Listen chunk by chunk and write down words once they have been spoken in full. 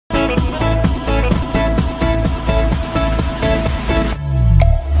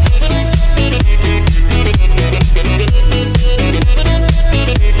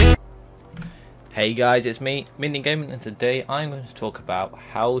Hey guys, it's me, Minion Gaming, and today I'm going to talk about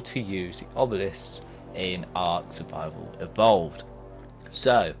how to use the obelisks in Ark Survival Evolved.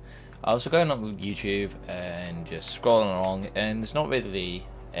 So, I was going on with YouTube and just scrolling along, and there's not really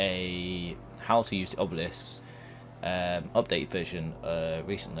a how to use the obelisks update version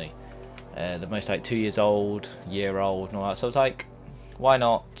recently. They're most like 2 years old, year old, and all that. So I was like, why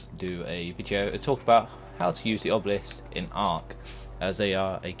not do a video to talk about how to use the obelisks in Ark, as they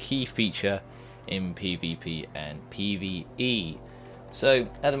are a key feature in PvP and PvE. So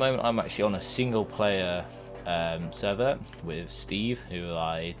at the moment I'm actually on a single player server with Steve, who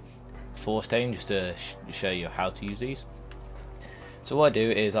I forced aim just to show you how to use these. So what I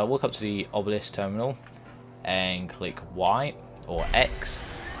do is I walk up to the obelisk terminal and click Y or X,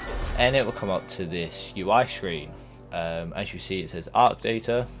 and it will come up to this UI screen. As you see, it says Ark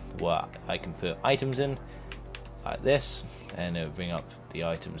data, where I can put items in like this, and it will bring up the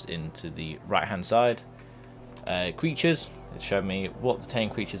items into the right hand side. Creatures, it showed me what the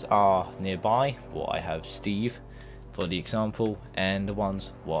 10 creatures are nearby, what I have Steve for the example, and the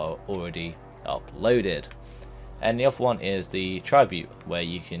ones what are already uploaded. And the other one is the tribute, where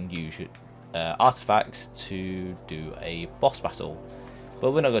you can use artifacts to do a boss battle.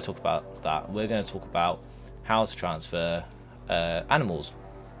 But we're not going to talk about that. We're going to talk about how to transfer animals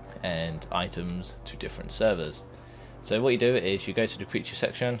and items to different servers. So what you do is you go to the creature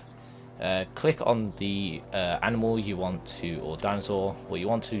section, click on the animal you want to, or dinosaur, what you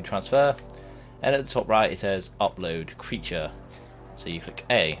want to transfer, and at the top right it says upload creature. So you click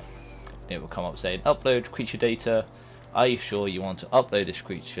A, it will come up saying upload creature data. Are you sure you want to upload this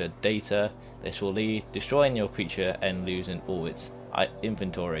creature data? This will lead destroying your creature and losing all its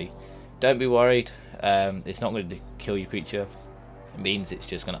inventory. Don't be worried, it's not going to kill your creature. It means it's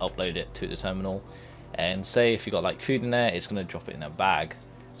just going to upload it to the terminal, and say if you got like food in there, it's going to drop it in a bag.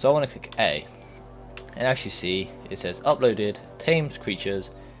 So I want to click A, and as you see it says uploaded tamed creatures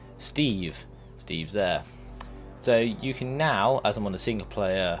Steve. Steve's there. So you can now, as I'm on a single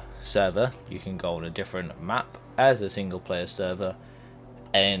player server, you can go on a different map as a single player server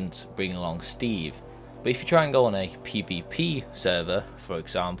and bring along Steve. But if you try and go on a PvP server, for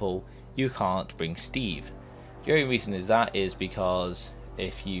example, you can't bring Steve. The only reason is because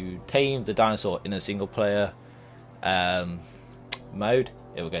if you tame the dinosaur in a single player mode,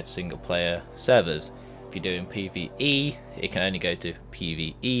 it will go to single player servers. If you're doing PvE, it can only go to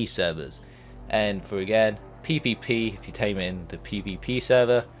PvE servers. And for again PvP, if you tame in the PvP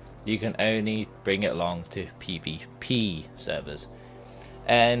server, you can only bring it along to PvP servers.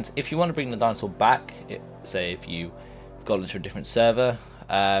 And if you want to bring the dinosaur back, say if you've gone into a different server,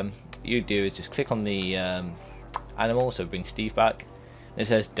 you do is just click on the animal, so bring Steve back. It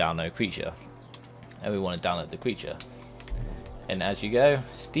says download creature, and we want to download the creature. And as you go,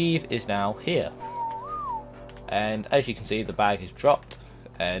 Steve is now here. And as you can see, the bag is dropped,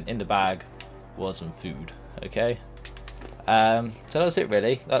 and in the bag was some food. Okay, so that's it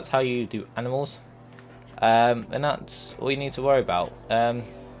really. That's how you do animals, and that's all you need to worry about. That's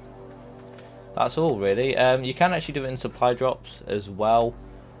all really. You can actually do it in supply drops as well.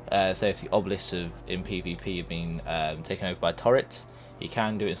 So if the obelisks in PvP have been taken over by turrets, you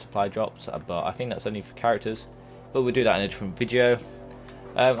can do it in supply drops, but I think that's only for characters. But we'll do that in a different video.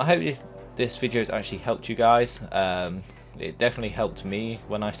 I hope this video has actually helped you guys. It definitely helped me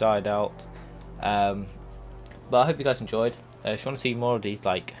when I started out. But I hope you guys enjoyed. If you want to see more of these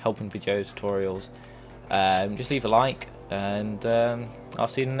like helping videos, tutorials, just leave a like, and I'll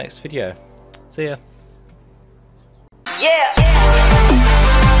see you in the next video. See ya. Yeah.